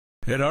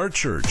At our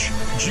church,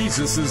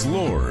 Jesus is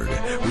Lord.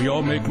 We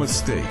all make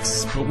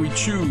mistakes, but we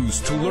choose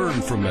to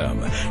learn from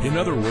them. In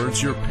other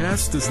words, your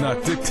past does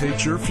not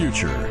dictate your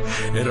future.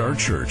 At our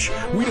church,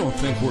 we don't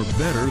think we're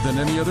better than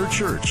any other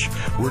church.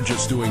 We're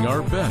just doing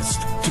our best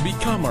to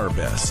become our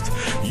best.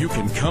 You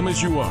can come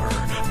as you are,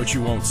 but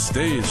you won't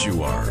stay as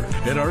you are.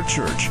 At our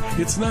church,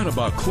 it's not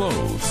about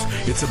clothes,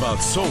 it's about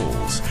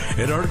souls.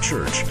 At our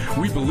church,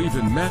 we believe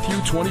in Matthew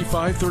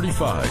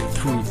 25:35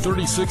 through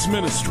 36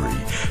 ministry,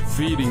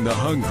 feeding the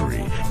hungry,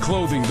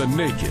 clothing the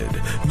naked,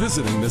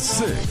 visiting the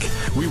sick.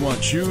 We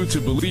want you to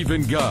believe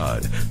in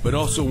God, but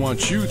also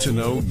want you to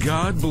know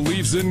God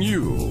believes in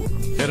you.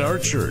 At our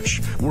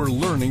church, we're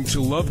learning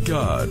to love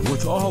God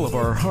with all of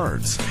our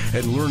hearts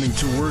and learning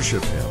to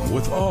worship Him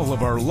with all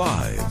of our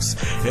lives.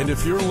 And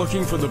if you're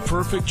looking for the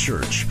perfect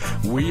church,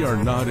 we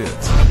are not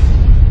it.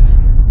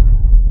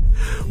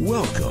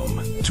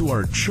 Welcome to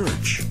our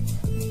church.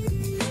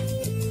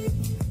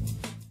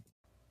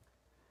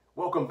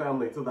 Welcome,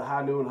 family, to the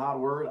High Noon Hot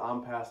Word.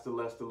 I'm Pastor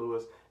Lester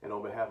Lewis, and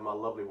on behalf of my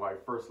lovely wife,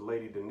 First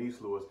Lady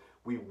Denise Lewis,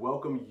 we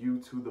welcome you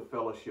to the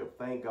fellowship.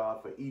 Thank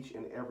God for each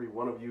and every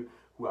one of you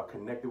who are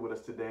connected with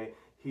us today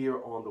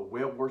here on the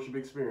web worship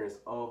experience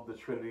of the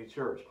Trinity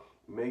Church.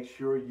 Make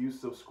sure you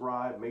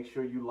subscribe, make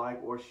sure you like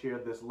or share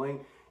this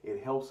link.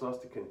 It helps us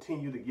to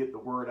continue to get the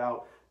word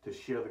out, to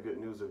share the good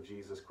news of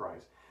Jesus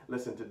Christ.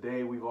 Listen,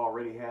 today we've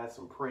already had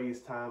some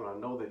praise time, and I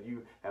know that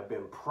you have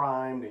been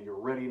primed and you're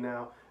ready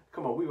now.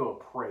 Come on, we're going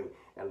to pray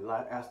and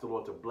ask the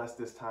Lord to bless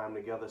this time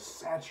together,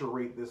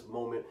 saturate this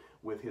moment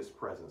with His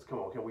presence. Come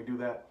on, can we do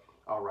that?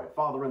 All right.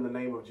 Father, in the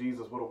name of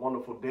Jesus, what a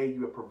wonderful day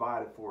you have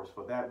provided for us.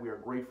 For that, we are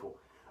grateful.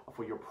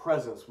 For your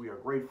presence, we are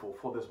grateful.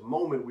 For this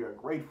moment, we are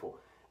grateful.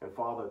 And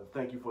Father,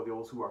 thank you for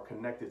those who are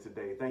connected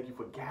today. Thank you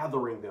for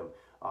gathering them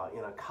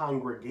in a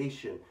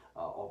congregation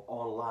of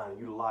online,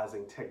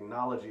 utilizing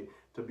technology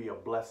to be a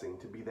blessing,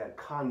 to be that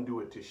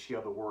conduit to share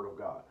the word of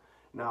God.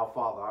 Now,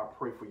 Father, I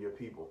pray for your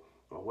people.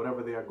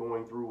 Whatever they are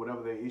going through,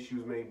 whatever their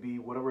issues may be,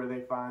 whatever they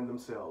find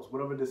themselves,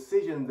 whatever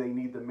decision they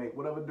need to make,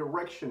 whatever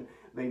direction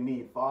they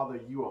need, Father,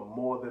 you are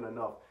more than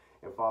enough.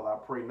 And Father, I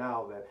pray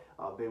now that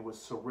they would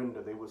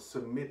surrender, they would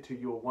submit to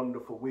your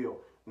wonderful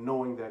will,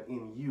 knowing that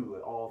in you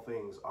that all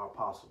things are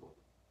possible.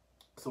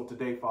 So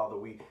today, Father,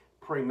 we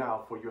pray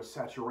now for your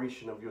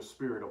saturation of your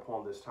spirit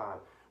upon this time.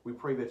 We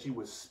pray that you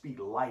would speak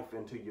life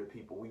into your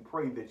people. We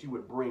pray that you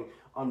would bring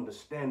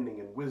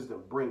understanding and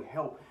wisdom, bring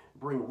help,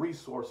 bring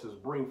resources,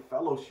 bring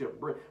fellowship,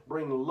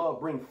 bring love,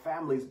 bring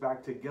families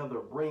back together,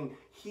 bring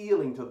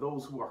healing to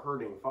those who are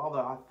hurting. Father,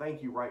 I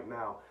thank you right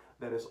now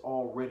that it's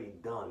already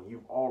done.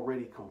 You've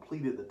already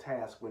completed the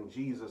task when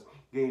Jesus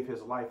gave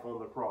his life on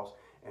the cross.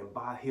 And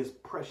by his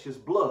precious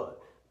blood,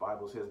 the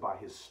Bible says, by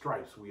his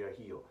stripes we are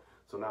healed.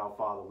 So now,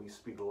 Father, we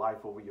speak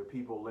life over your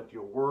people. Let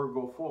your word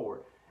go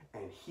forward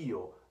and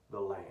heal the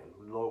land.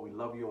 Lord, we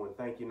love you and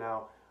thank you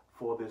now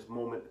for this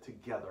moment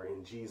together.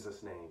 In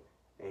Jesus' name,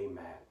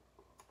 amen.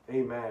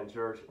 Amen,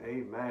 church.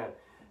 Amen.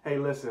 Hey,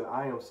 listen,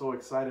 I am so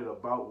excited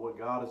about what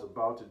God is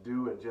about to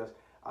do. And just,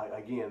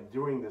 again,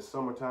 during this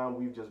summertime,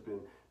 we've just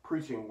been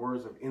preaching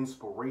words of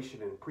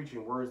inspiration and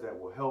preaching words that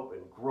will help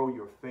and grow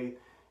your faith.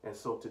 And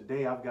so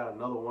today I've got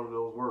another one of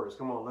those words.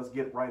 Come on, let's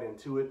get right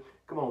into it.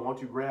 Come on, why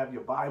don't you grab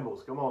your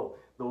Bibles? Come on,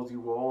 those of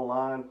you who are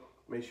online,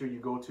 make sure you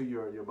go to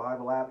your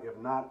Bible app. If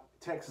not,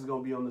 text is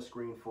going to be on the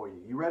screen for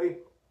you. You ready?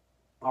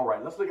 All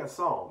right, let's look at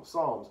Psalms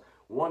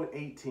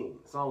 118.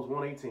 Psalms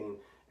 118,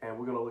 and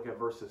we're going to look at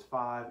verses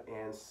 5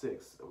 and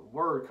 6. A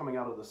word coming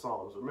out of the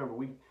Psalms. Remember,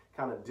 we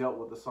kind of dealt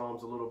with the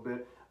Psalms a little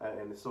bit,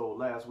 and so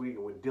last week,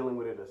 and we're dealing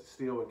with it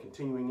still and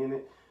continuing in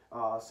it.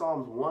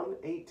 Psalms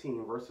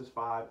 118, verses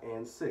 5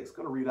 and 6.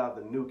 Going to read out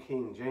the New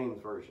King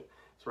James Version.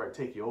 That's right,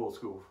 take your old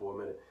school for a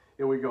minute.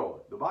 Here we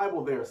go. The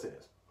Bible there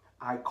says,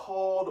 I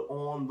called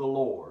on the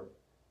Lord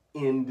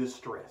in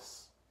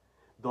distress.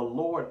 The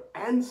Lord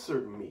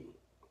answered me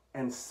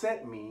and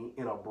set me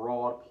in a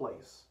broad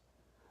place.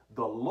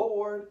 The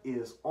Lord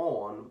is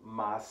on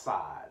my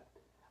side.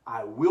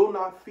 I will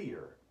not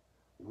fear.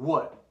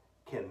 What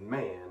can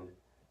man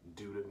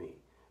do to me?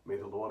 May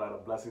the Lord add a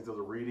blessing to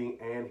the reading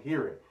and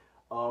hearing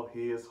of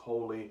his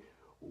holy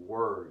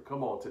word.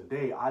 Come on,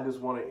 today I just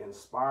want to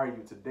inspire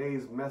you.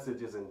 Today's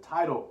message is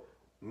entitled,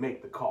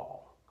 Make the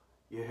Call.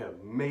 Yeah,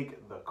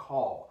 make the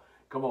call.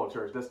 Come on,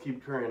 church, let's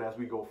keep praying as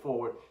we go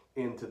forward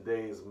in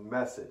today's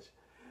message.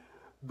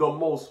 The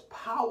most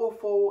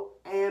powerful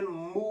and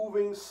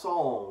moving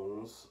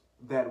songs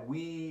that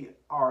we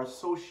are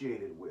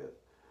associated with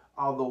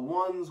are the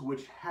ones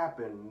which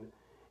happen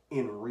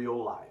in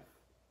real life,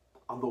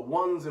 are the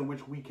ones in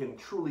which we can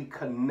truly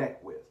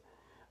connect with.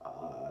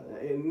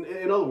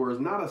 In other words,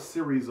 not a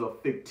series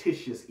of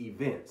fictitious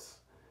events,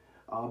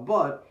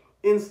 but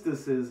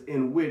instances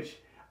in which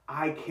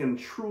I can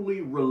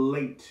truly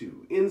relate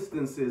to,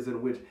 instances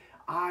in which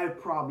I've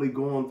probably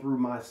gone through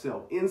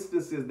myself,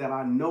 instances that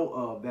I know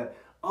of that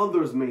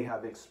others may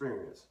have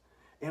experienced.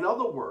 In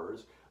other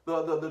words,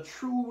 the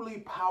truly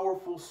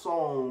powerful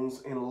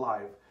songs in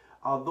life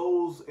are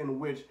those in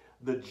which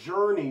the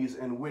journeys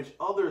in which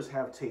others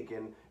have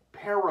taken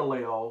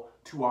parallel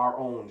to our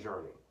own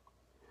journey.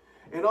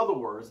 In other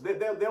words,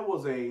 there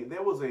was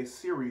a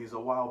series a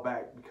while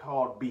back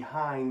called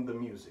Behind the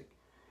Music.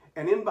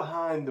 And in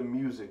Behind the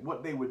Music,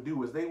 what they would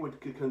do is they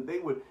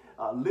would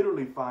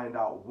literally find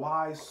out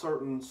why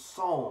certain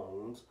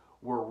songs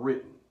were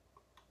written.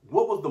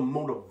 What was the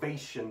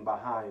motivation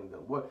behind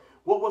them? What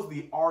was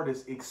the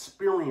artist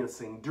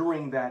experiencing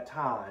during that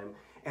time,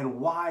 and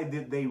why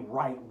did they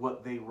write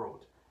what they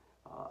wrote?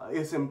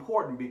 It's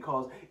important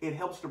because it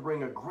helps to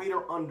bring a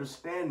greater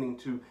understanding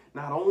to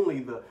not only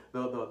the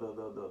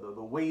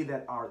way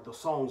that the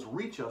songs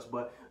reach us,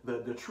 but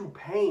the true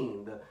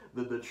pain,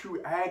 the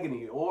true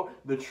agony, or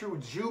the true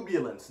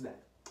jubilance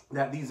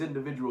that these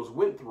individuals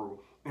went through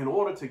in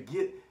order to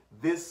get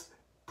this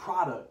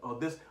product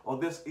or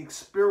this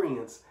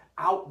experience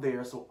out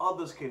there so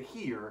others could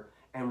hear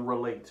and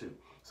relate to.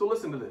 So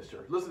listen to this,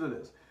 church. Listen to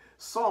this.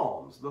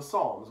 The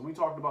Psalms, we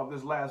talked about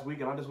this last week,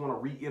 and I just want to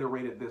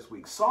reiterate it this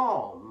week.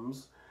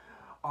 Psalms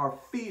are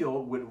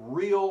filled with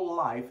real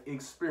life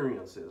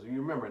experiences. You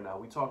remember now,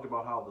 we talked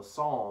about how the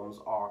Psalms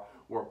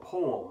were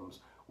poems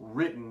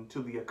written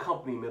to the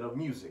accompaniment of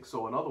music.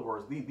 So in other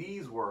words,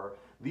 these were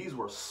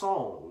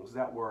songs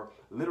that were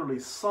literally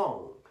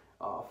sung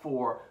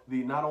for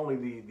not only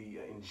the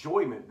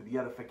enjoyment, but the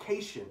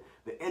edification,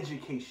 the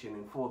education,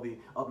 and for the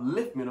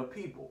upliftment of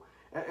people.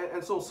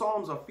 And so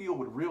Psalms are filled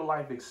with real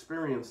life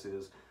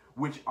experiences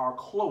which are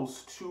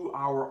close to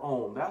our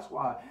own. That's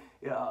why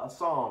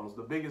Psalms,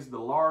 the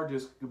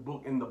largest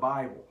book in the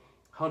Bible,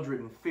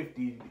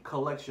 150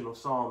 collection of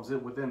Psalms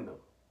within them.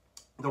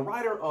 The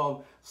writer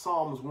of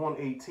Psalms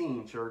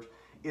 118, church,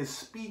 is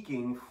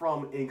speaking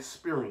from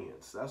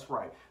experience. That's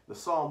right. The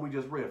Psalm we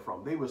just read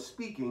from. They were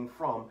speaking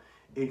from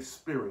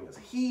experience.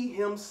 He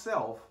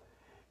himself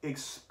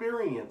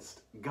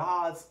experienced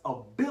God's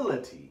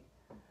ability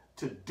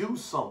to do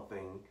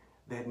something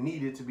that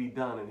needed to be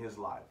done in his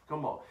life.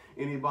 Come on.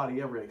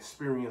 Anybody ever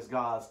experienced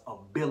God's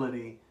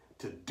ability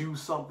to do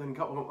something?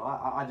 Come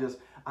on.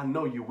 I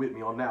know you're with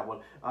me on that one.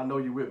 I know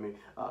you're with me.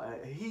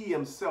 He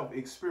himself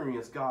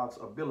experienced God's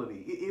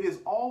ability. It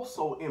is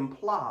also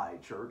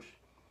implied, church,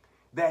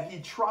 that he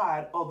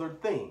tried other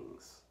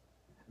things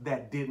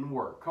that didn't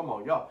work. Come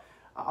on, y'all.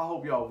 I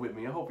hope y'all with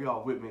me. I hope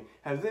y'all with me.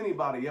 Has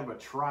anybody ever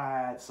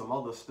tried some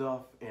other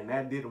stuff and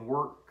that didn't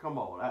work? Come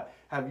on.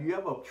 Have you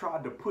ever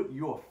tried to put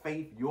your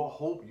faith, your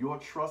hope, your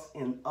trust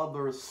in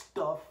other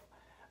stuff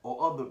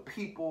or other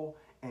people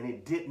and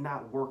it did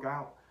not work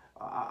out?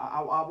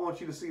 I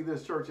want you to see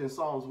this, church, in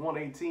Psalms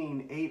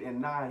 118, 8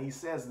 and 9. He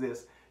says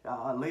this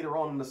later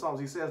on in the Psalms.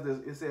 He says this.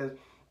 It says,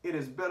 "It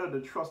is better to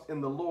trust in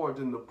the Lord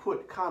than to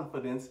put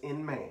confidence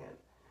in man.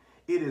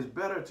 It is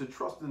better to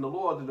trust in the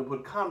Lord than to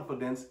put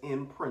confidence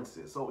in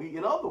princes." So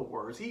in other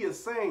words, he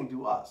is saying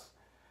to us,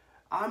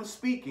 I'm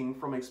speaking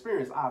from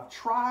experience. I've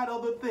tried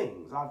other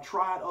things. I've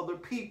tried other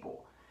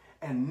people,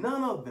 and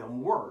none of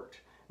them worked.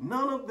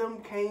 None of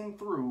them came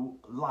through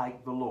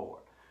like the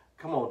Lord.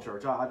 Come on,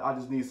 church. I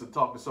just need to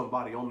talk to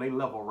somebody on their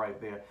level right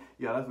there.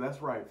 Yeah,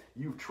 that's right.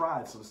 You've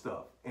tried some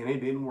stuff and it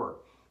didn't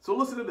work. So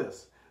listen to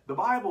this. The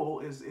Bible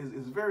is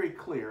very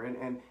clear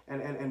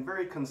and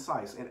very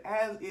concise. And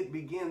as it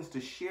begins to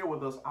share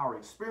with us our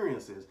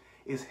experiences,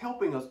 is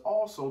helping us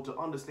also to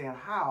understand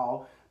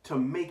how to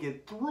make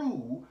it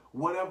through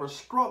whatever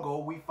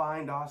struggle we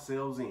find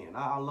ourselves in.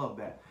 I love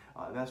that.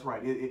 That's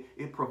right.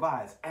 It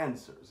provides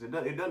answers. It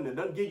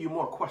doesn't give you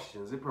more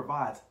questions. It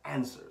provides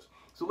answers.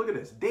 So look at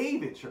this.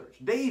 David, church.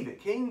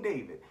 King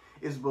David,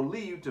 is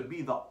believed to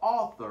be the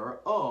author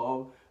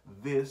of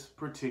this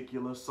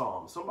particular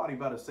psalm. Somebody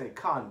better say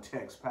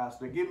context,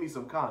 Pastor. Give me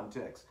some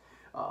context.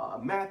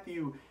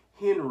 Matthew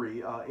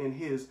Henry, in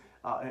his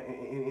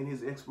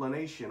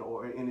explanation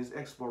or in his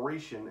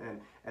exploration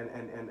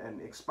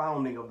and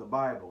expounding of the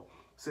Bible,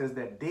 says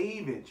that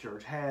David,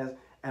 church, has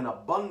an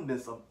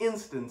abundance of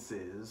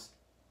instances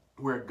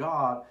where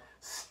God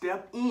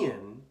stepped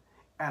in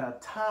at a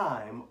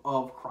time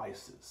of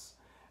crisis.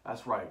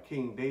 That's right.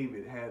 King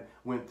David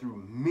went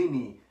through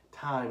many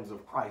times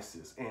of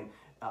crisis, and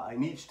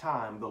each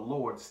time the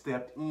Lord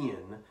stepped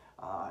in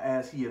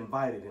as he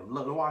invited him.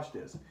 Look, watch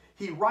this.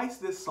 He writes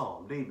this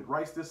psalm, David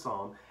writes this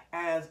psalm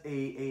as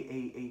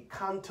a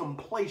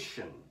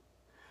contemplation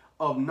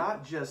of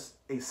not just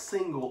a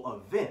single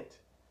event,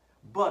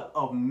 but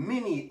of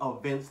many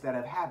events that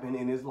have happened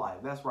in his life.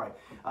 That's right.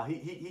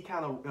 He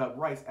kind of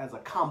writes as a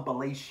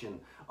compilation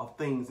of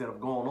things that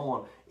have gone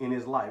on in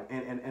his life.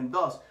 And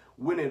thus,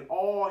 when it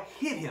all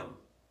hit him,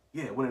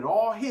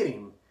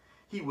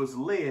 he was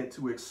led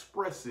to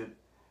express it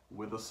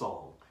with a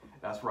song.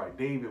 That's right.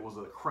 David was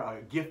a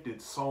gifted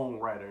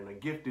songwriter and a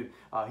gifted,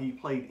 he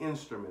played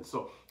instruments.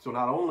 So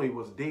not only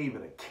was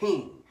David a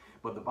king,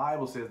 but the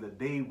Bible says that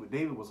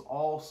David was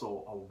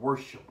also a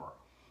worshiper.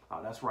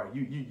 That's right.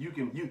 You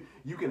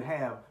can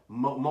have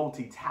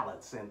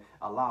multi-talents and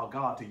allow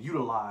God to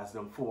utilize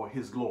them for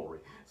his glory.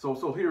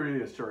 So here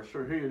it is, church.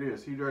 Here it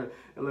is.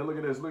 Look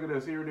at this. Look at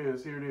this. Here it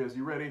is. Here it is.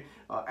 You ready?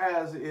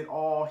 As it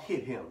all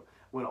hit him,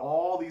 when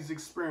all these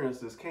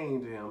experiences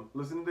came to him,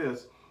 listen to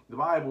this. The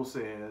Bible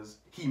says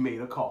he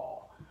made a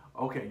call.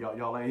 Okay,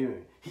 y'all ain't hearing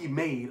me. He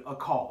made a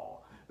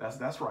call.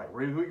 That's right.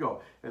 Here we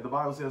go. And the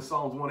Bible says,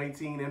 Psalms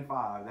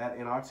 118:5, that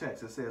in our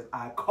text, it says,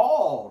 I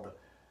called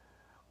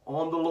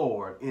on the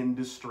Lord in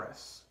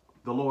distress.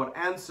 The Lord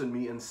answered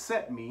me and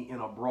set me in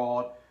a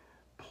broad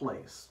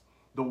place.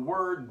 The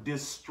word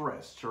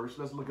distress, church,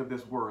 let's look at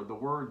this word. The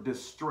word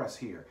distress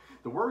here.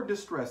 The word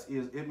distress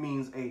it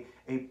means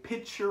a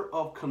picture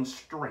of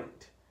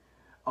constraint.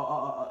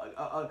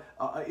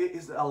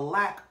 It's a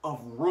lack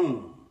of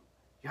room.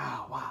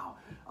 Yeah, wow.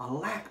 A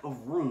lack of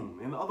room.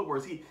 In other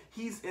words,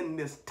 he's in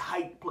this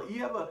tight place.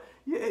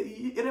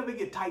 It ever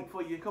get tight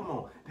for you? Come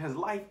on. Has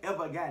life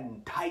ever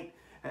gotten tight?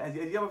 Have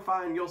you ever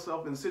find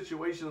yourself in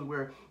situations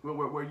where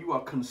you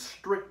are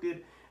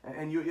constricted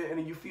and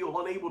you feel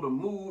unable to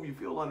move, you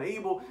feel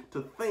unable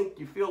to think,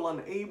 you feel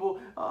unable,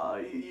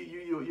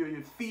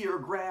 your fear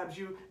grabs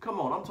you? Come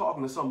on, I'm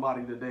talking to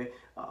somebody today.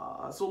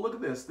 So look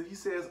at this. He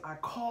says, I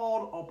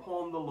called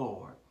upon the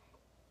Lord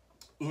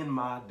in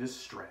my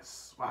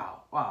distress.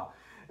 Wow, wow.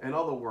 In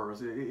other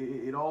words,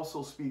 it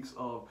also speaks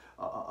of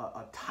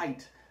a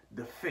tight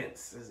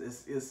defense.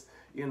 It's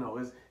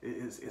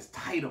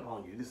tight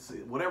upon you.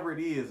 Whatever it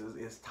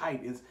is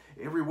tight. It's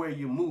everywhere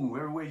you move,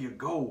 everywhere you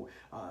go.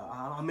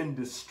 I'm in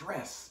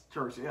distress,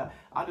 church. Yeah,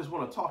 I just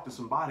want to talk to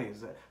somebody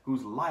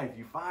whose life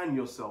you find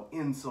yourself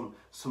in some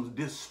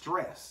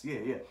distress.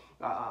 Yeah.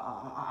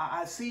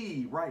 I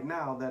see right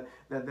now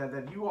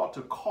that you ought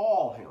to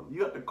call him.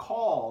 You have to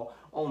call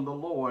on the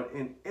Lord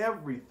in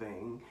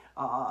everything,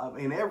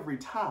 in every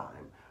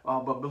time.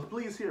 But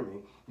please hear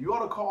me. You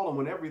ought to call him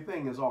when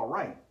everything is all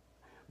right.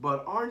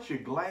 But aren't you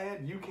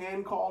glad you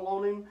can call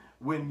on him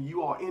when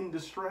you are in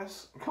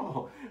distress? Come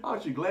on.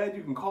 Aren't you glad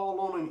you can call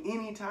on him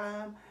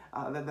anytime?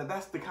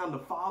 That's the kind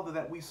of Father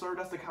that we serve.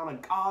 That's the kind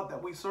of God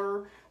that we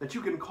serve, that you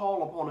can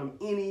call upon him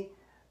any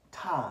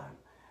time.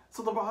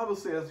 So the Bible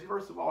says,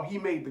 first of all, he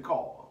made the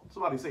call.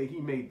 Somebody say he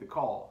made the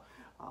call.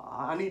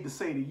 I need to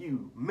say to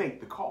you,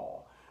 make the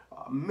call.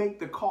 Make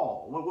the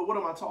call. What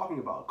am I talking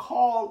about?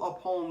 Call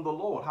upon the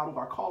Lord. How do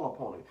I call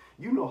upon him?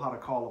 You know how to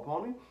call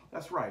upon him.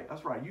 That's right.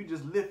 That's right. You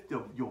just lift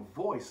up your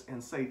voice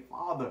and say,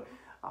 Father,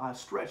 I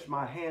stretch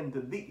my hand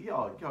to thee.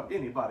 Y'all,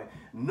 anybody,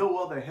 no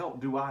other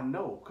help do I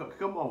know.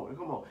 Come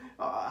on.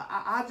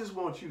 I just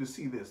want you to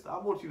see this. I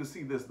want you to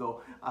see this,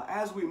 though.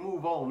 As we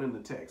move on in the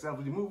text, as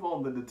we move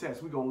on to the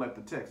text, we're going to let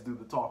the text do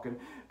the talking.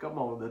 Come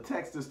on. The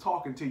text is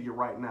talking to you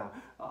right now.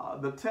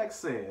 The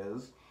text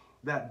says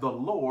that the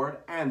Lord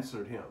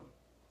answered him.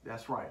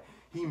 That's right.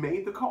 He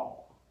made the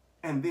call.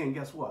 And then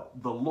guess what?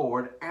 The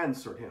Lord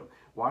answered him.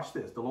 Watch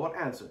this. The Lord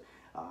answered.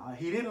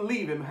 He didn't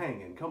leave him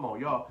hanging. Come on,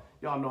 y'all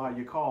know how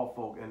you call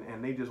folk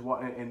and they just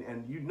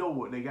and you know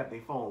what, they got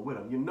their phone with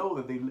them. You know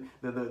that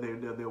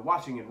they're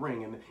watching it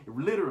ring, and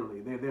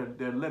literally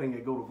they're letting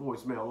it go to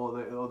voicemail,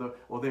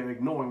 or they're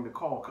ignoring the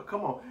call.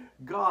 Come on,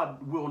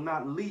 God will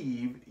not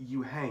leave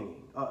you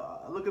hanging.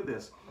 Look at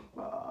this.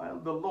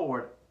 The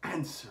Lord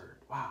answered.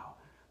 Wow.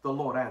 The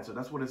Lord answered.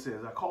 That's what it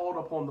says. I called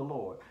upon the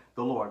Lord.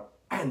 The Lord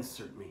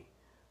answered me.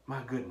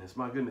 My goodness,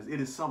 my goodness. It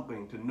is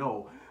something to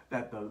know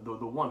that the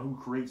one who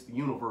creates the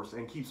universe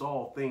and keeps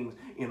all things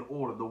in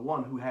order, the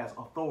one who has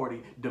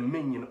authority,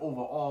 dominion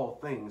over all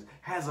things,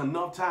 has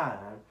enough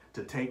time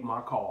to take my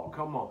call.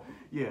 Come on.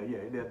 Yeah.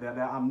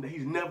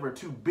 He's never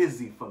too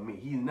busy for me.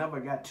 He's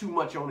never got too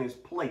much on his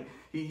plate.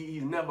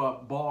 He's never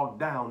bogged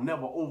down,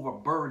 never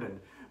overburdened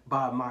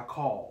by my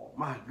call.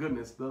 My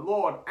goodness, the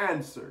Lord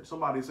answered.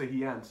 Somebody say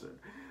he answered.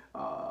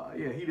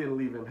 He didn't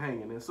leave him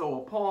hanging. And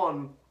so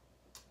upon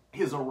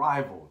his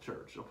arrival,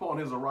 church, upon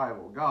his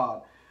arrival,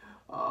 God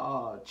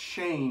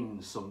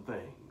changed some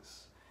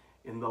things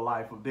in the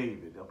life of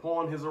David.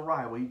 Upon his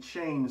arrival, he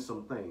changed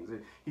some things.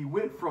 He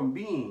went from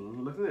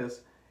being, look at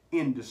this,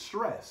 in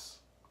distress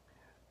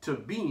to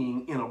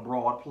being in a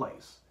broad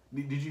place.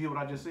 Did you hear what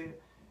I just said?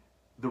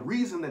 The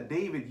reason that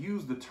David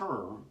used the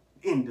term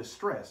in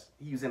distress,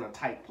 he's in a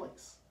tight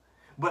place.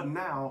 But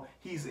now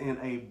he's in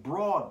a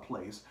broad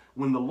place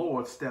when the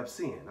Lord steps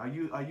in. Are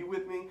you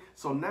with me?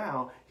 So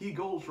now he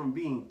goes from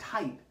being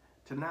tight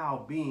to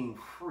now being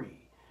free.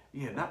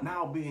 Yeah, not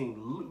now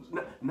being loose,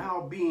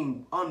 now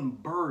being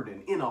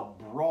unburdened in a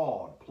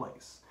broad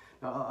place.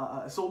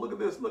 So look at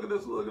this. What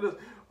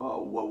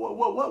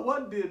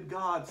did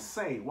God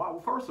say? Well,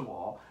 first of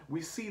all,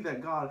 we see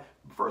that God,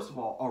 first of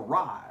all,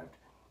 arrived.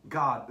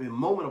 God, in a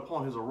moment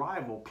upon his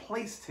arrival,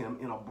 placed him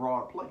in a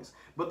broad place.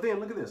 But then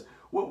look at this.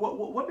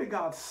 What did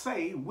God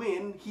say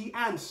when he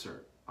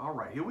answered? All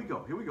right, here we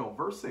go.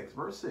 Verse 6.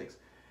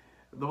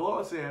 The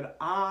Lord said,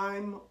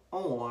 I'm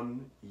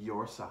on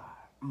your side.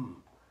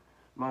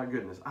 My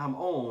goodness, I'm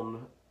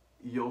on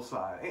your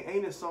side.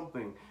 Ain't it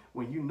something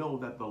when you know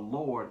that the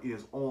Lord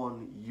is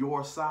on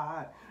your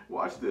side?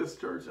 Watch this,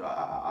 church.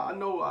 I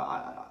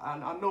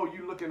know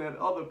you looking at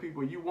other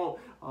people. You want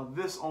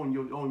this on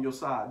your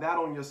side, that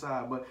on your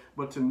side,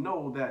 but to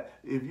know that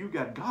if you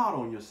got God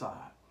on your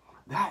side,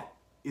 that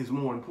is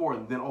more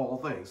important than all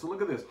things. So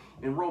look at this.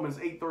 In Romans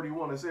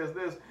 8:31, it says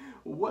this: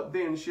 what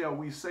then shall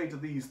we say to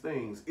these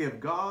things? If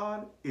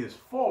God is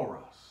for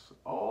us,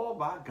 oh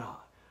my God,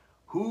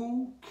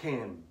 Who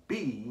can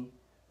be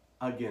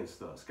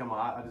against us? Come on,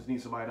 I just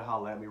need somebody to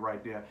holler at me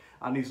right there.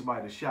 I need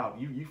somebody to shout.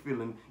 You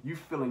feeling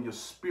your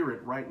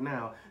spirit right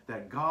now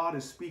that God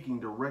is speaking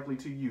directly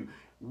to you.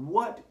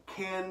 What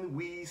can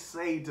we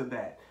say to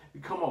that?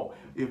 Come on,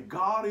 if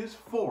God is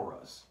for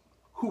us,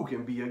 who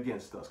can be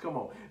against us? Come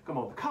on, come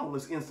on. The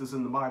countless instances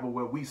in the Bible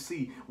where we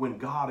see when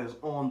God is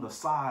on the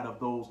side of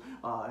those.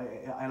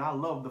 And I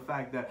love the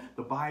fact that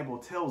the Bible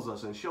tells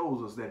us and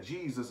shows us that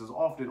Jesus is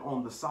often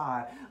on the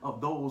side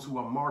of those who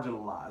are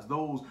marginalized,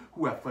 those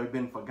who have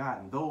been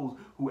forgotten, those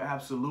who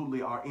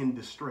absolutely are in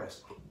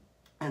distress.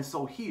 And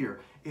so here,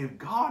 if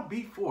God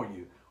be for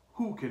you,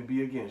 who can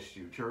be against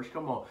you, church?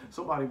 Come on.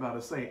 Somebody about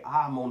to say,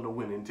 I'm on the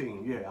winning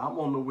team. Yeah, I'm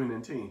on the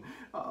winning team.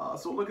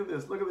 So look at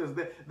this. Look at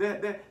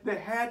this. There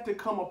had to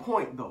come a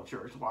point, though,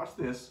 church. Watch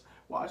this.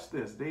 Watch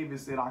this. David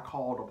said, I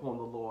called upon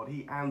the Lord.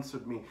 He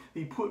answered me.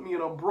 He put me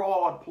in a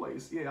broad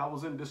place. Yeah, I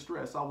was in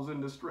distress. I was in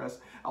distress.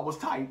 I was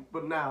tight.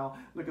 But now,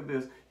 look at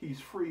this. He's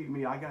freed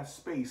me. I got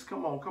space.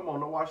 Come on. Come on.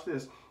 Now watch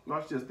this.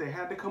 Watch this. There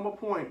had to come a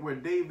point where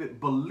David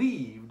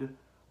believed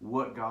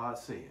what God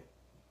said.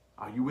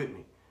 Are you with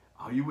me?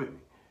 Are you with me?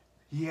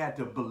 He had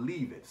to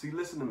believe it. See,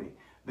 listen to me.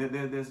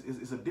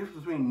 There's a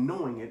difference between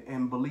knowing it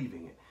and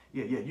believing it.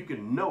 Yeah, you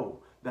can know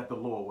that the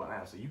Lord will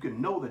answer. You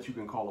can know that you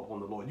can call upon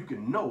the Lord. You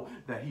can know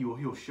that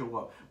he'll show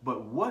up.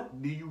 But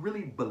what do you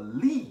really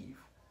believe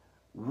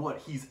what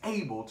he's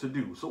able to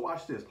do? So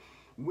watch this.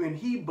 When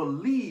he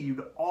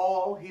believed,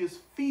 all his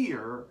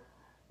fear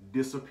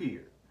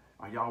disappeared.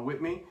 Are y'all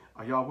with me?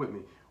 Are y'all with me?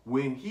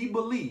 When he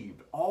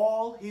believed,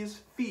 all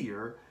his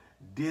fear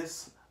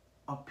disappeared.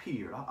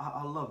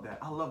 I love that.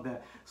 I love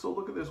that. So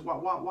look at this.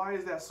 Why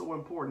is that so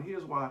important?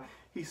 Here's why.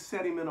 He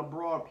set him in a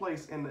broad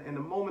place. And the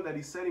moment that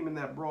he set him in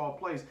that broad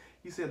place,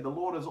 he said, the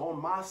Lord is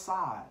on my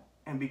side.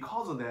 And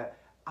because of that,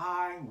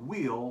 I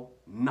will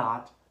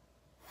not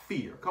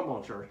fear. Come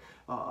on, church.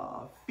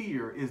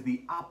 Fear is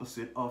the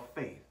opposite of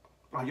faith.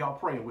 Are y'all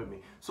praying with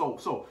me?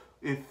 So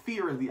if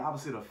fear is the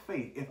opposite of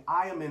faith, if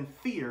I am in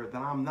fear,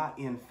 then I'm not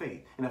in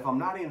faith. And if I'm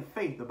not in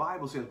faith, the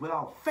Bible says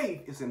without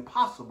faith, it's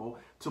impossible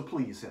to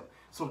please him.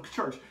 So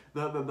church,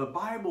 the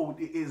Bible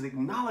is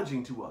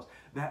acknowledging to us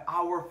that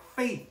our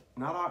faith,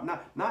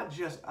 not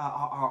just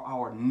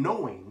our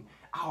knowing,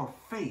 our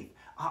faith,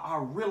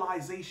 our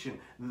realization,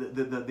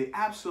 the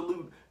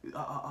absolute,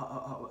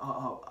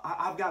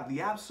 I've got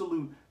the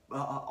absolute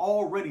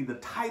already the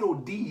title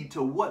deed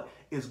to what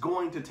is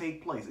going to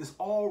take place. It's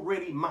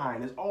already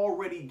mine. It's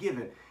already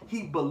given.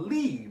 He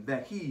believed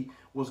that he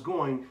was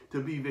going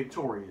to be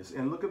victorious.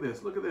 And look at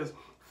this. Look at this.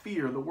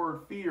 Fear, the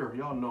word fear,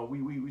 y'all know,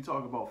 we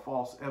talk about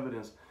false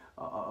evidence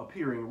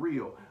appearing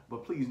real,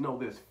 but please know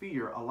this,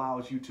 fear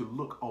allows you to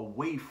look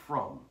away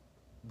from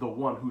the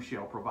one who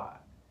shall provide.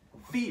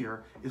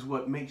 Fear is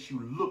what makes you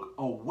look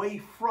away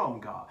from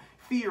God.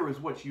 Fear is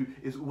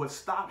what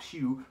stops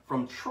you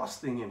from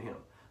trusting in him.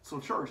 So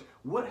church,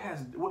 what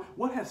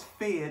has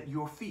fed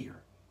your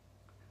fear?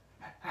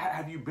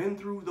 Have you been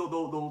through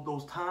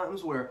those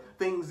times where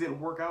things didn't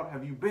work out?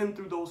 Have you been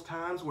through those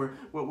times where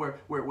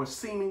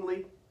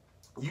seemingly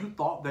you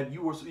thought that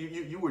you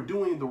were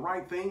doing the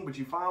right thing, but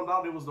you found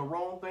out it was the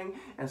wrong thing,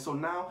 and so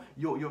now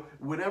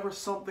whenever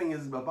something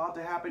is about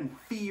to happen,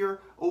 fear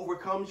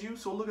overcomes you?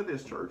 So look at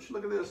this, church.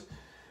 Look at this.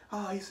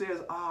 He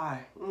says,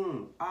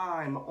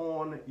 I'm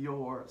on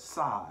your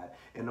side.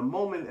 And the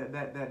moment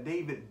that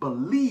David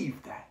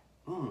believed that,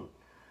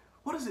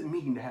 what does it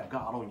mean to have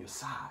God on your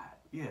side?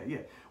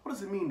 Yeah. What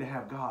does it mean to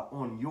have God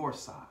on your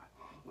side?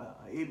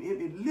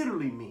 It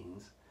literally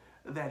means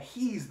that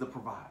he's the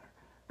provider.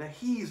 That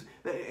he's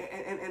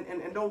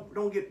and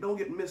don't get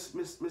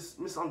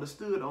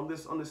misunderstood on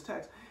this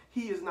text.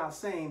 He is not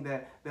saying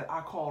that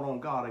I called on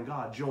God and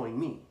God joined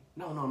me.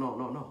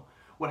 No.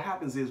 What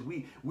happens is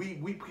we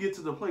get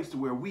to the place to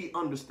where we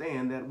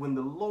understand that when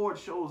the Lord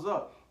shows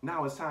up,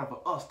 now it's time for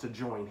us to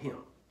join him.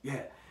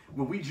 Yeah.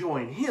 When we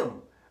join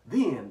him,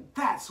 then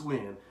that's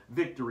when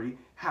victory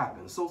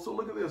happens. So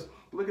look at this.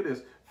 Look at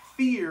this.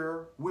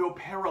 Fear will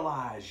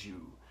paralyze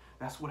you.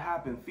 That's what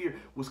happened. Fear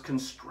was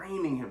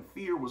constraining him.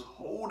 Fear was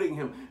holding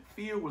him.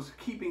 Fear was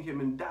keeping him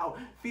in doubt.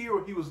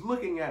 Fear, he was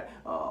looking at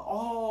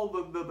all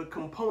the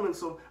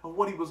components of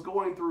what he was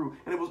going through,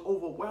 and it was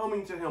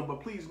overwhelming to him.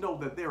 But please know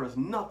that there is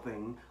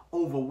nothing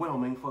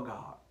overwhelming for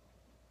God.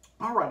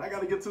 All right, I got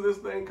to get to this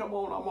thing. Come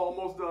on, I'm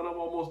almost done. I'm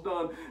almost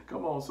done.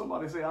 Come on,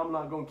 somebody say, I'm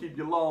not going to keep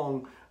you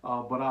long,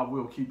 but I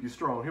will keep you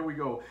strong. Here we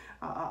go.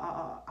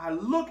 I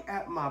look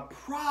at my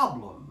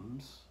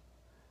problems,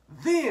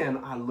 then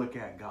I look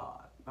at God.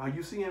 Are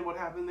you seeing what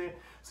happened there?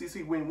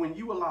 See, when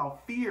you allow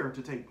fear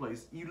to take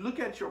place, you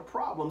look at your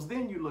problems,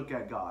 then you look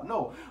at God.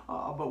 No,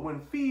 but when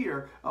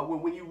fear,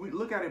 when you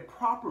look at it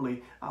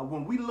properly,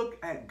 when we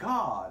look at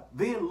God,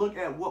 then look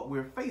at what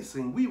we're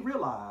facing, we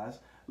realize,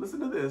 listen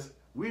to this,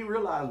 we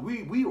realize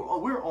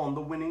we're on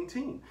the winning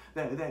team.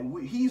 That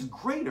he's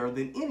greater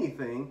than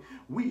anything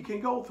we can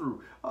go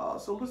through.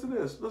 So listen to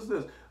this.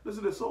 Listen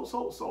to this.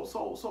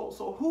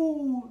 So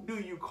who do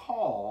you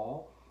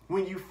call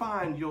when you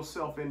find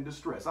yourself in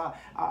distress.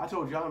 I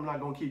told you I'm not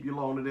going to keep you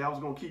long today. I was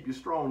going to keep you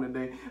strong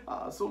today.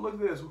 So look at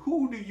this.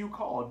 Who do you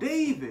call?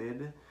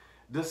 David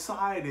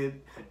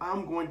decided,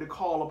 I'm going to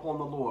call upon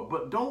the Lord.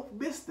 But don't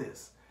miss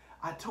this.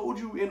 I told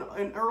you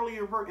early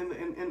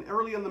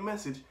in the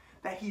message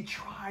that he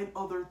tried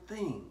other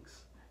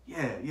things.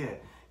 Yeah.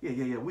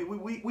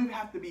 We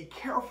have to be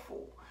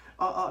careful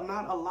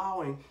not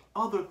allowing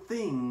other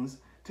things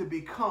to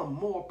become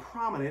more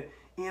prominent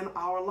in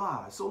our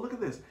lives. So look at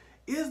this.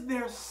 Is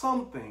there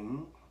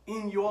something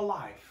in your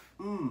life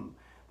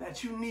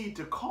that you need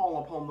to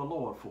call upon the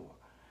Lord for?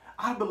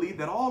 I believe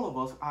that all of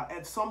us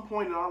at some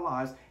point in our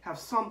lives have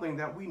something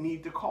that we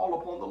need to call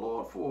upon the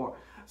Lord for.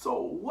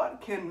 So what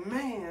can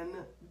man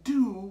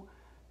do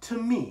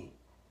to me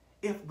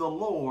if the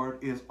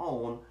Lord is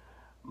on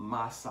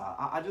my side?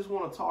 I just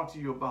want to talk to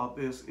you about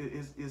this.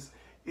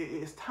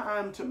 It's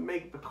time to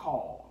make the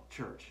call,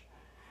 church.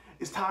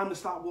 It's time to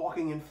stop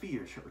walking in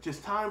fear, church. It's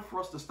time for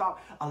us to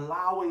stop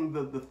allowing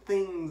the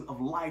things of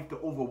life to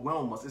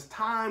overwhelm us. It's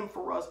time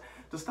for us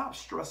to stop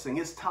stressing.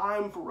 It's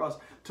time for us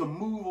to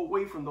move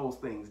away from those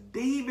things.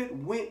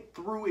 David went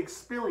through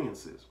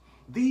experiences.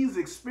 These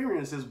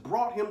experiences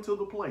brought him to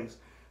the place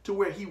to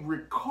where he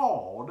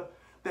recalled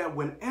that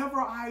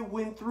whenever I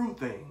went through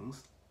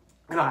things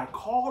and I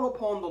called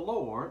upon the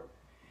Lord,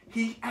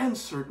 he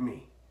answered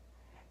me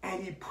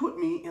and he put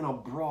me in a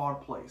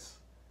broad place.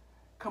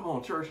 Come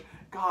on, church.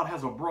 God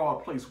has a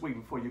broad place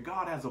waiting for you.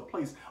 God has a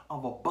place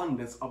of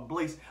abundance, a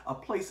place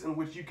in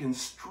which you can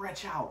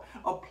stretch out,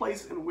 a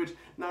place in which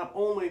not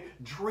only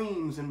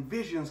dreams and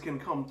visions can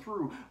come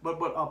through, but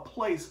a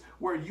place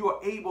where you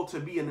are able to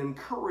be an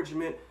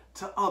encouragement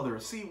to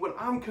others. See, when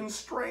I'm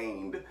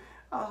constrained,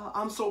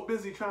 I'm so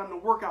busy trying to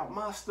work out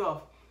my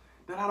stuff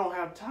that I don't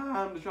have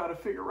time to try to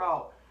figure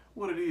out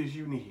what it is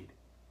you need.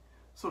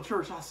 So,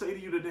 church, I say to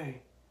you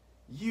today,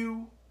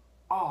 you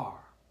are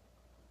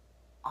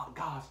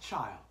God's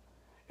child.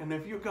 And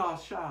if you're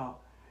God's child,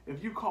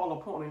 if you call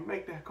upon him,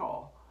 make that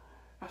call.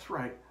 That's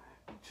right.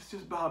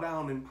 Just bow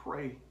down and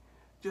pray.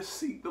 Just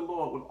seek the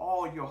Lord with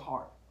all your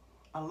heart.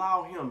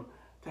 Allow him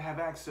to have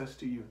access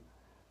to you.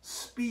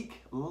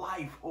 Speak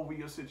life over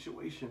your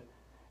situation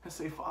and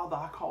say, Father,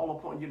 I call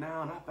upon you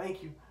now, and I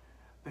thank you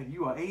that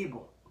you are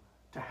able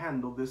to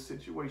handle this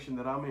situation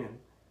that I'm in.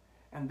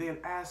 And then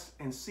ask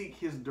and seek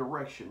his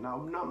direction. Now,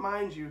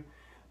 mind you,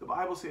 the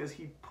Bible says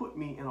he put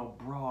me in a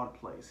broad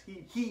place.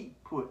 He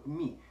put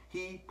me.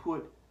 He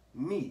put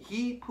me.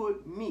 He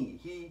put me.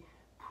 He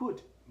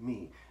put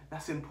me.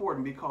 That's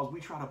important because we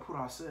try to put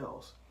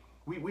ourselves.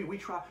 We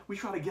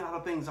try to get out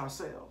of things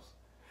ourselves.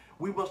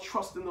 We must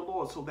trust in the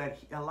Lord so that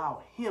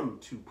allow him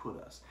to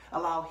put us.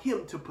 Allow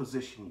him to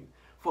position you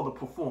for the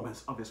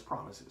performance of his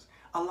promises.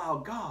 Allow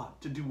God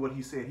to do what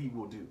he said he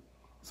will do.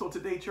 So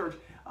today, church,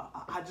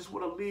 I just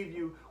want to leave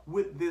you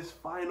with this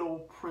final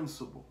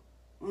principle.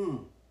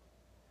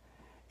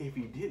 If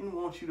he didn't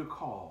want you to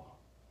call,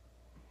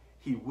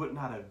 he would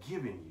not have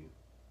given you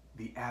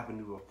the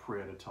avenue of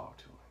prayer to talk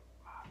to him.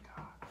 My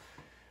God.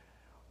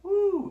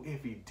 Woo,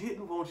 if he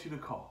didn't want you to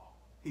call,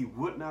 he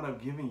would not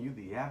have given you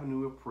the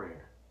avenue of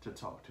prayer to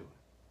talk to him.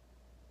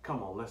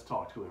 Come on, let's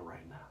talk to him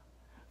right now.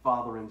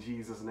 Father, in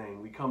Jesus'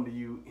 name, we come to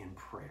you in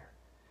prayer.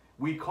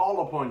 We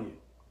call upon you,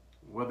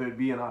 whether it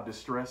be in our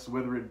distress,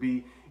 whether it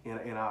be in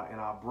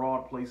our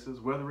broad places,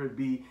 whether it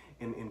be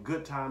in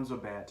good times or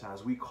bad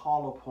times. We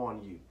call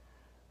upon you.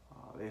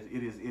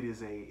 It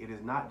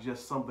is not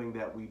just something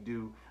that we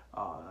do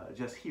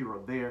just here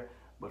or there,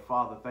 but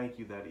Father, thank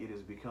you that it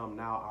has become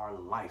now our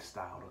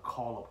lifestyle to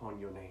call upon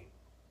your name.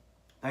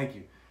 Thank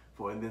you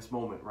for in this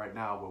moment right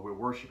now where we're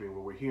worshiping,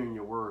 where we're hearing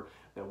your word,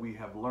 that we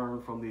have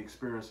learned from the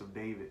experience of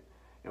David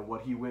and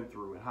what he went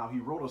through and how he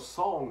wrote a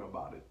song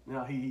about it.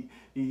 Now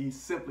he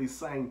simply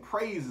sang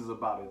praises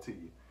about it to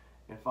you.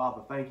 And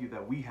Father, thank you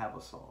that we have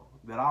a song,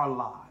 that our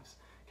lives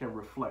can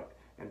reflect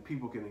and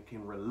people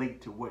can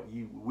relate to what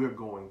we're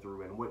going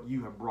through and what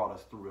you have brought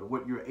us through and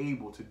what you're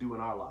able to do in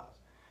our lives.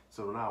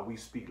 So now we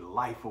speak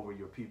life over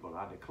your people. And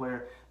I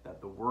declare that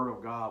the word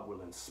of God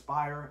will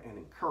inspire and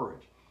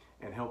encourage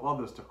and help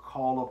others to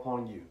call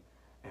upon you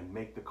and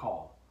make the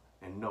call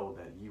and know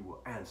that you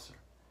will answer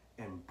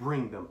and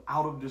bring them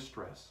out of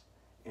distress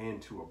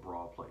into a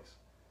broad place.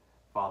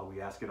 Father,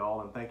 we ask it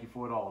all and thank you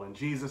for it all. In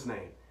Jesus'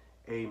 name,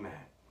 amen.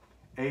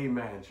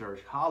 Amen, church.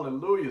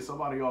 Hallelujah.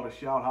 Somebody ought to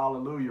shout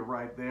hallelujah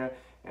right there.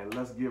 And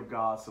let's give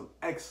God some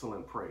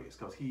excellent praise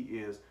because he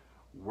is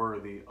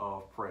worthy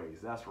of praise.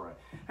 That's right.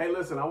 Hey,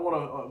 listen, I want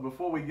to,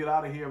 before we get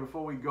out of here,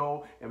 before we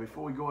go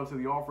into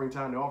the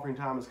offering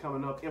time is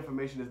coming up.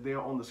 Information is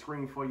there on the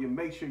screen for you.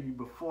 Make sure you,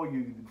 before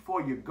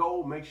you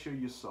go, make sure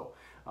you sow.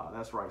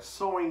 That's right.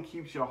 Sowing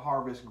keeps your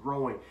harvest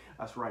growing.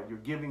 That's right. Your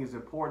giving is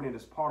important. It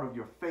is part of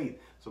your faith.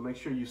 So make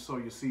sure you sow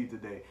your seed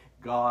today.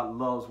 God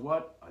loves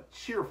what? A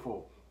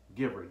cheerful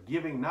giver.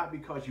 Giving not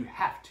because you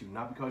have to,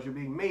 not because you're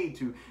being made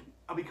to,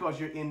 not because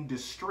you're in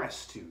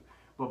distress to,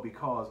 but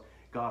because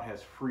God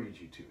has freed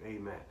you to.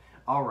 Amen.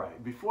 All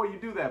right, before you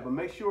do that, but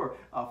make sure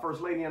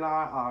First Lady and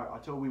I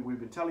told we've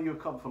been telling you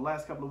for the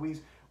last couple of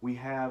weeks, we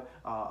have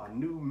a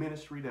new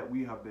ministry that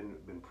we have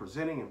been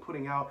presenting and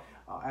putting out.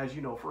 As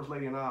you know, First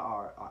Lady and I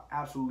are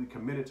absolutely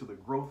committed to the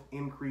growth,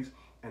 increase,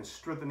 and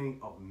strengthening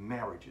of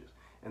marriages.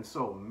 And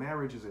so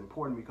marriage is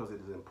important because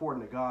it is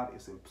important to God.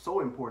 It's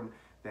so important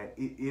that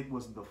it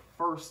is the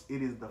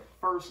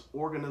first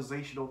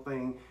organizational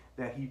thing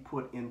that he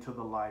put into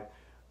the life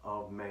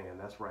of man.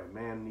 That's right.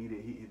 Man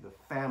needed, the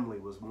family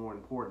was more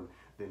important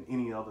than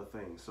any other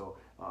thing. So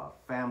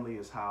family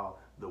is how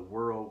the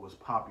world was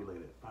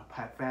populated.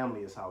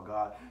 Family is how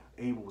God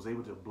was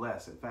able to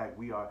bless. In fact,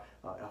 we are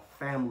a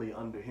family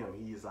under him.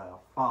 He is our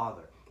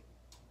father.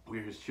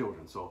 We're his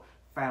children. So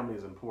family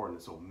is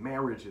important. So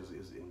marriage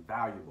is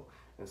invaluable.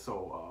 And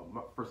so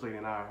First Lady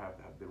and I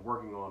have been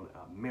working on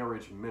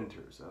marriage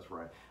mentors. That's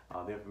right.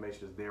 The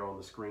information is there on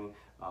the screen.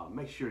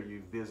 Make sure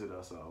you visit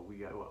us. We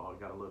got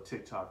a little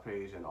TikTok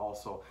page, and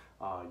also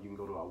you can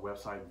go to our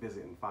website,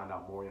 visit, and find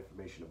out more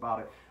information about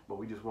it. But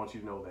we just want you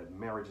to know that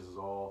marriages is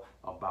all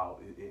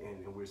about,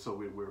 and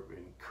we're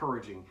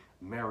encouraging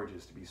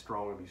marriages to be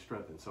strong and be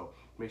strengthened. So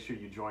make sure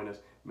you join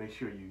us. Make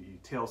sure you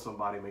tell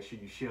somebody. Make sure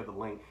you share the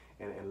link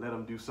and let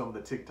them do some of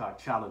the TikTok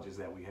challenges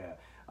that we have.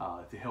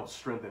 To help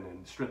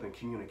strengthen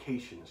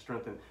communication and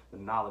strengthen the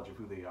knowledge of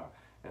who they are.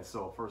 And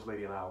so First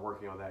Lady and I are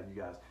working on that. You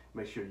guys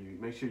make sure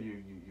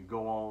you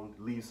go on,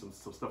 leave some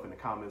stuff in the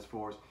comments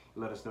for us.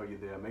 Let us know you're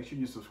there. Make sure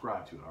you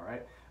subscribe to it. All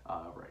right.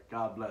 All right.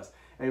 God bless.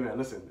 Amen.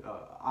 Listen,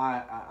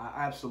 I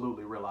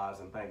absolutely realize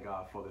and thank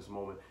God for this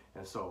moment.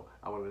 And so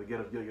I want to get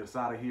us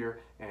out of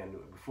here. And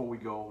before we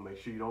go, make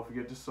sure you don't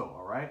forget to sow.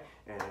 All right.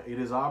 And it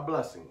is our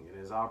blessing. It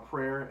is our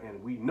prayer.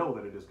 And we know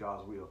that it is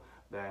God's will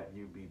that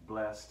you be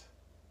blessed.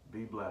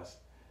 Be blessed.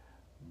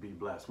 Be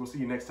blessed. We'll see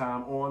you next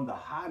time on the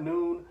High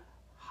Noon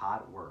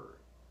Hot Word.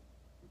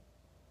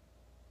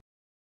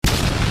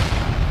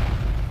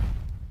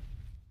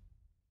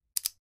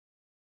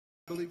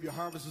 I believe your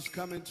harvest is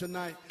coming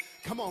tonight.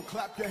 Come on,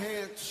 clap your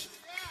hands.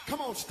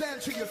 Come on, stand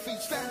to your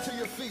feet. Stand to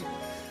your feet.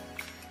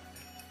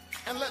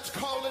 And let's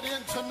call it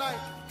in tonight.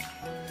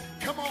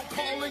 Come on,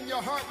 calling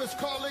your harvest.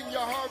 Calling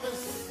your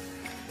harvest.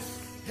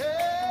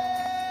 Hey!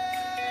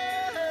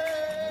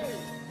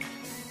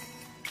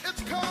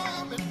 It's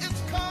coming,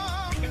 it's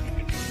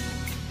coming.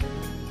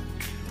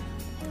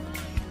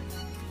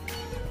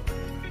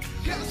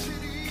 Yes,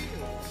 it is.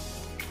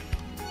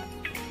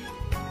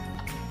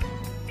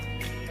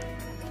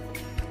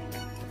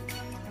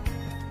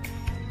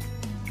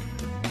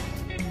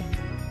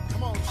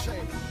 Come on, say,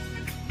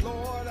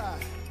 Lord, I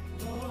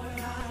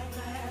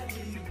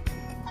gladly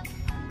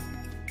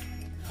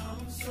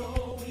come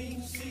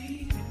sowing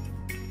seed,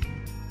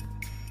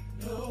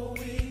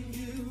 knowing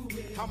you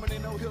will. How many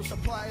know he'll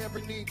supply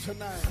every need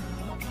tonight?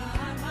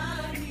 Supply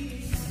my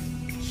needs.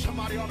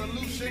 Somebody ought to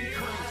loose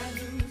increase.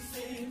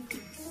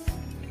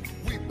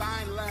 We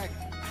bind lack.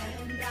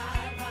 And I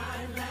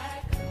bind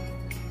lack.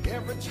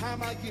 Every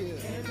time I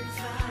give. Every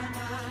time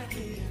I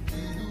give.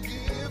 You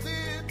give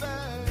it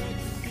back.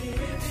 You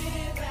give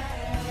it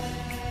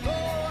back.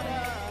 Lord,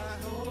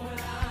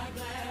 I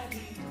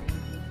gladly.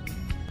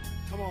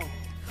 Come on.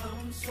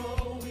 Come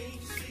sowing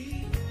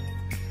seed.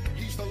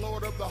 He's the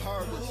Lord of the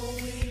harvest.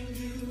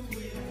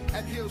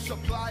 And he'll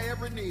supply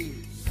every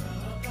need.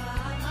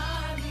 Supply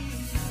my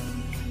needs.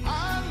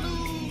 I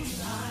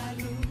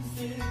lose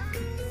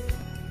increase.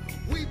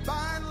 We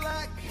bind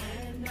lack.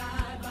 And I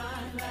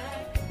bind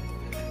lack.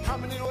 How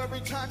many know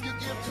every time you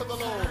give to the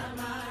Lord,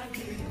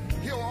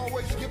 he'll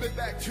always give it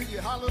back to you?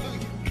 Hallelujah.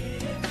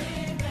 Give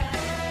it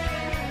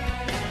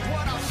back.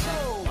 What I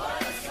sow,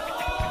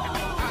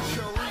 I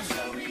shall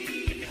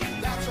reap.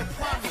 That's a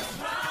promise.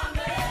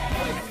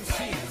 Wait and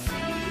see.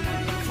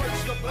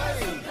 First the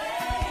blade.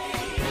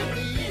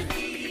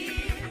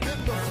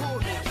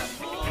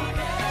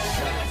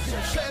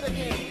 Say it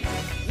again.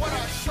 What I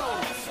sow,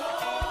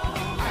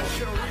 I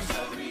shall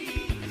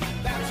reap.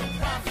 That's a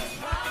promise.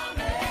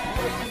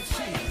 Wait and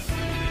see.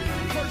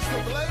 First the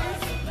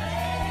blade,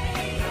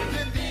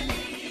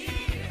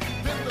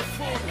 then the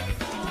fullness.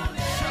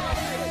 Shall I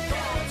say it?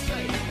 God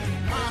say,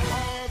 my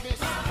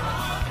harvest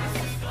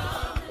is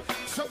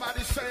coming.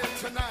 Somebody say it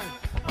tonight.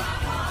 My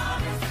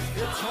harvest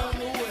it's on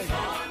the way.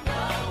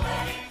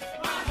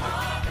 My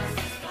harvest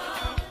is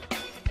coming.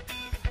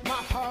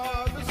 My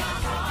harvest.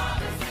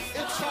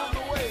 It's on the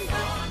way. My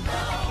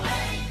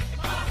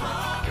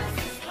harvest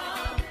is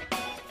coming.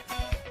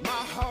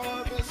 My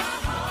harvest is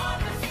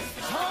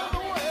on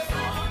the way.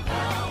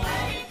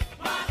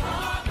 My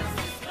harvest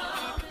is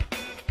coming.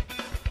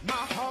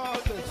 My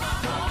harvest is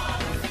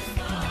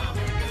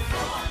coming.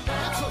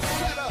 It's a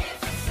setup.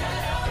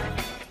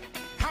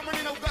 How many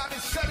know God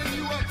is setting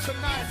you up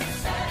tonight?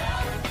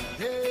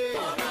 Hey.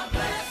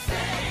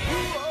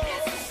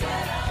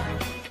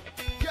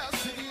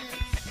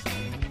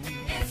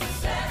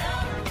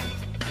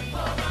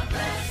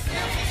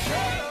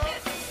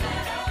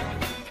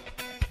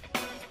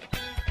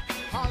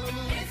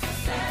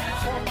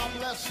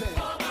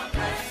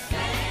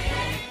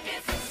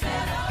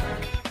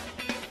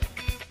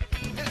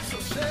 It's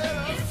a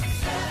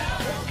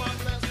setup.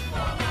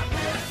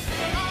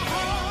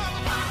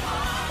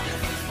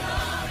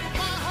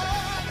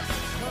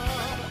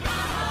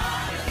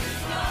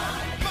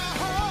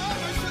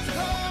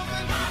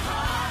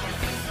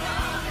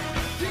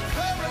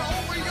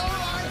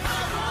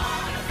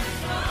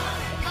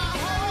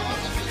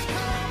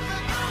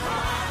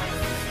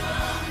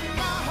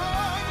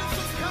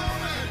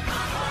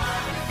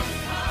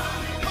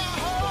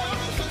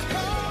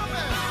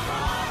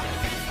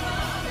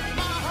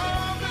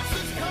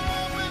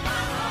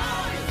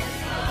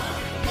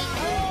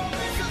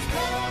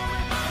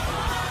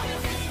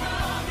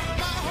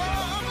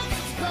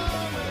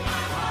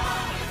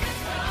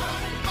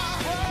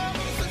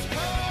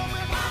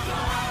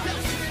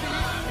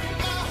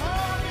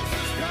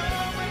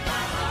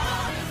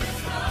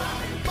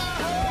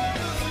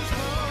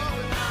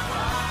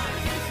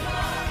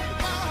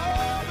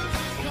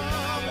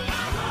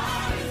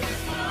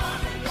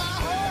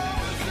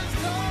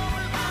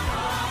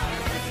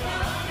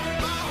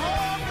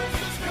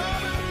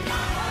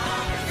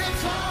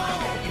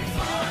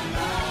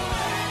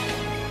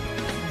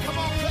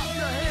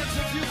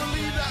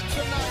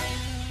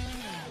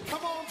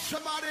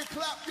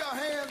 Somebody clap your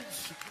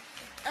hands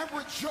and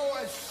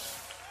rejoice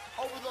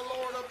over the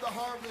Lord of the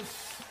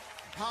harvest.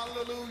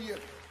 Hallelujah.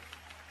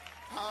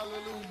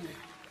 Hallelujah.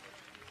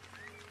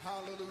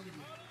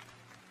 Hallelujah.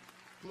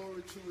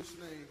 Glory to his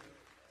name.